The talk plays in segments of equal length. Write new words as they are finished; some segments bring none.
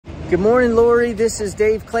Good morning, Lori. This is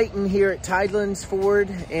Dave Clayton here at Tidelands Ford,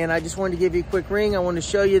 and I just wanted to give you a quick ring. I want to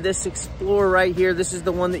show you this Explorer right here. This is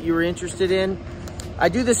the one that you were interested in. I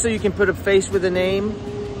do this so you can put a face with a name,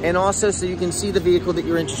 and also so you can see the vehicle that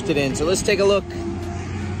you're interested in. So let's take a look.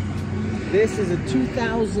 This is a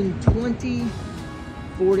 2020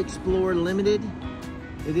 Ford Explorer Limited.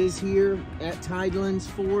 It is here at Tidelands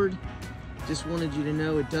Ford. Just wanted you to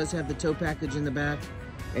know it does have the tow package in the back,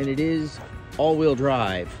 and it is all-wheel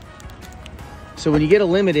drive. So when you get a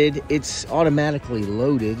Limited, it's automatically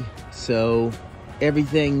loaded. So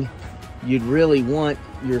everything you'd really want,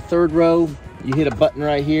 your third row, you hit a button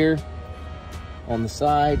right here on the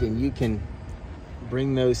side and you can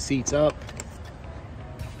bring those seats up.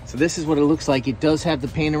 So this is what it looks like. It does have the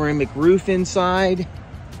panoramic roof inside,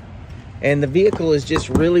 and the vehicle is just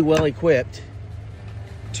really well equipped.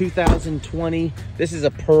 2020, this is a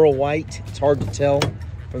pearl white. It's hard to tell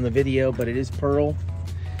from the video, but it is pearl.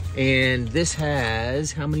 And this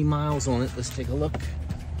has how many miles on it? Let's take a look.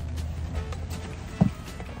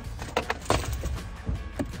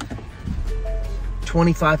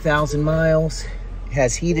 $25,000 miles. It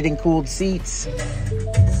has heated and cooled seats,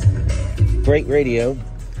 great radio,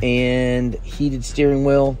 and heated steering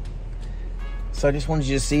wheel. So I just wanted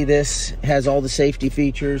you to see this. It has all the safety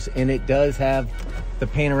features, and it does have the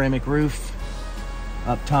panoramic roof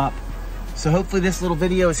up top. So hopefully this little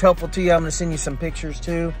video is helpful to you. I'm going to send you some pictures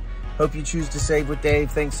too. Hope you choose to save with Dave.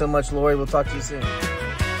 Thanks so much, Lori. We'll talk to you soon.